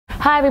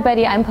Hi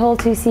everybody, I'm Pearl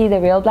Thusi,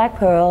 the real Black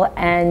Pearl,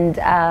 and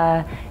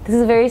this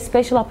is a very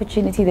special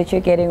opportunity that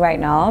you're getting right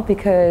now,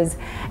 because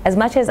as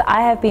much as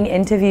I have been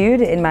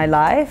interviewed in my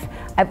life,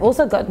 I've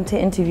also gotten to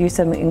interview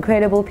some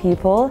incredible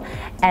people,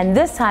 and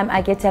this time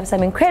I get to have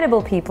some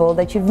incredible people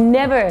that you've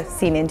never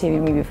seen interview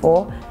me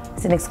before.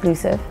 It's an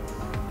exclusive.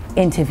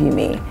 Interview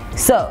me.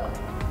 So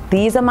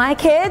these are my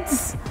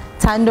kids,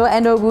 Thando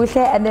and Okuhle,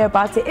 and they're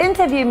about to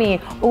interview me.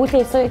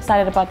 Okuhle is so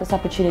excited about this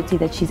opportunity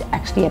that she's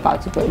actually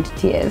about to go into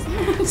tears.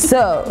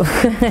 So,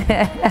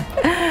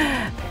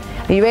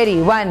 are you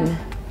ready? 1,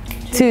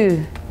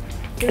 2,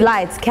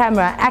 lights,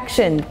 camera,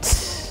 action.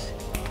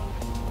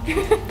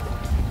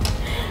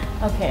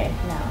 Okay,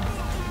 now,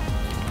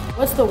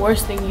 what's the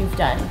worst thing you've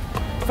done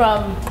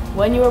from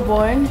when you were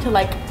born to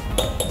like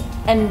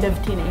end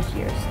of teenage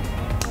years?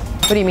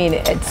 What do you mean,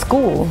 at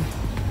school?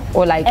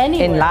 Or like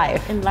anywhere, in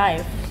life? In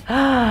life.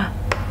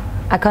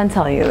 I can't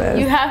tell you this.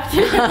 You have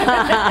to.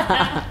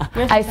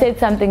 I said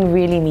something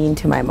really mean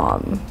to my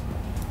mom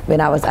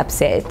when I was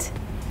upset.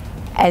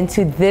 And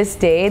to this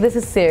day, this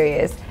is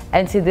serious,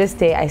 and to this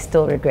day I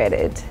still regret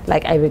it.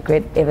 Like I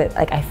regret it,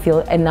 like I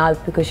feel, and now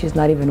because she's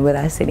not even with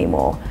us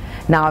anymore,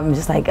 now I'm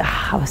just like,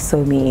 I was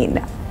so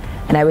mean.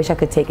 And I wish I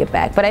could take it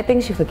back, but I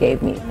think she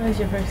forgave me. When was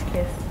your first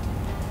kiss?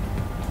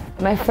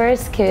 My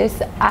first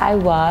kiss, I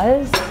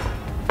was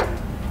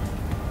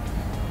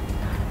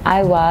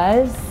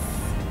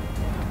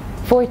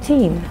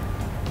 14,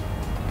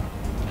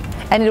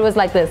 and it was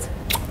like this.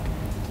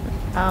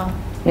 Oh.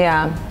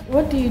 Yeah.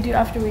 What do you do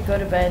after we go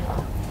to bed?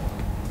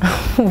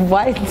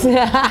 What?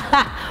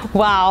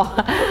 Wow.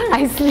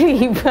 I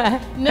sleep.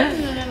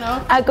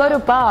 No. I go to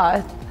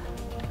bath.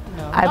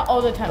 No, not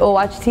all the time. Or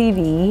watch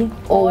TV,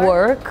 or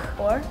work.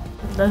 Or?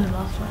 That's the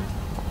last one.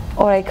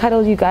 Or I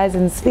cuddle you guys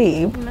and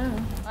sleep. No.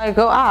 I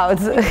go out.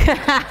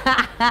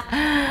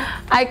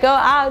 I go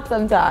out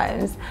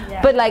sometimes,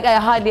 yeah. But like I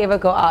hardly ever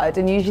go out,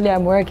 and usually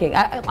I'm working.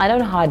 I don't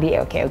hardly,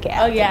 okay.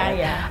 Oh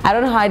yeah. I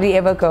don't hardly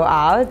ever go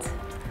out.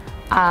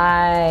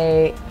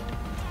 I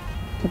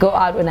go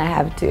out when I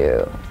have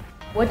to.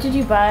 What did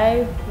you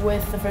buy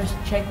with the first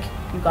check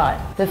you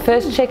got? The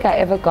first check I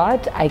ever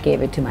got, I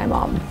gave it to my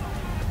mom.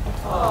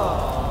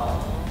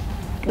 Oh.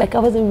 Like I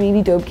was a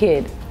really dope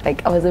kid.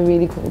 Like I was a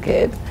really cool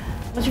kid.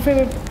 What's your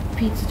favorite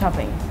pizza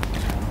topping?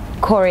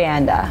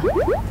 Coriander.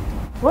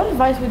 What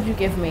advice would you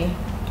give me?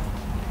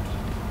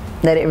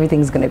 That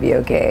everything's gonna be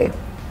okay.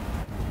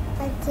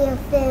 What's your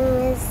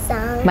famous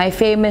song? My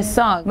famous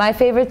song. My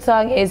favorite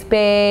song is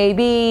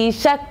Baby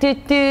Shark do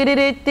do do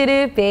do do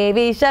do,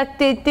 Baby Shark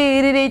do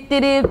do do do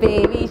do,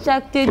 Baby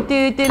Shark do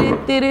do do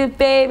do do,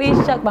 Baby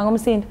Shark. Bang, I'm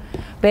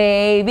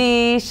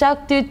Baby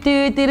Shark do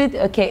do do do.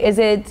 Okay, is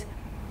it?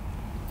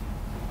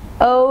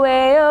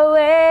 Away,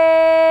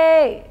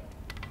 away.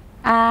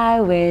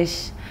 I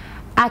wish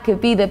I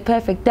could be the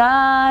perfect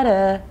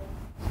daughter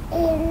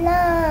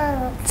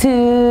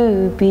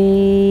to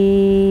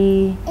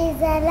be.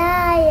 Is a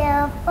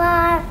liar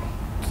for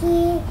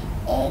key,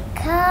 it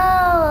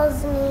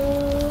calls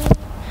me.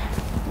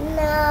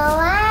 Now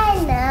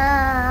I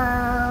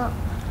know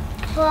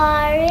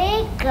for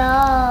it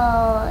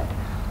goes.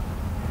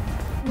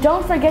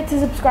 Don't forget to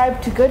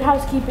subscribe to Good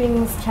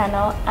Housekeeping's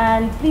channel,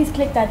 and please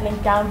click that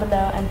link down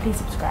below and please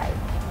subscribe.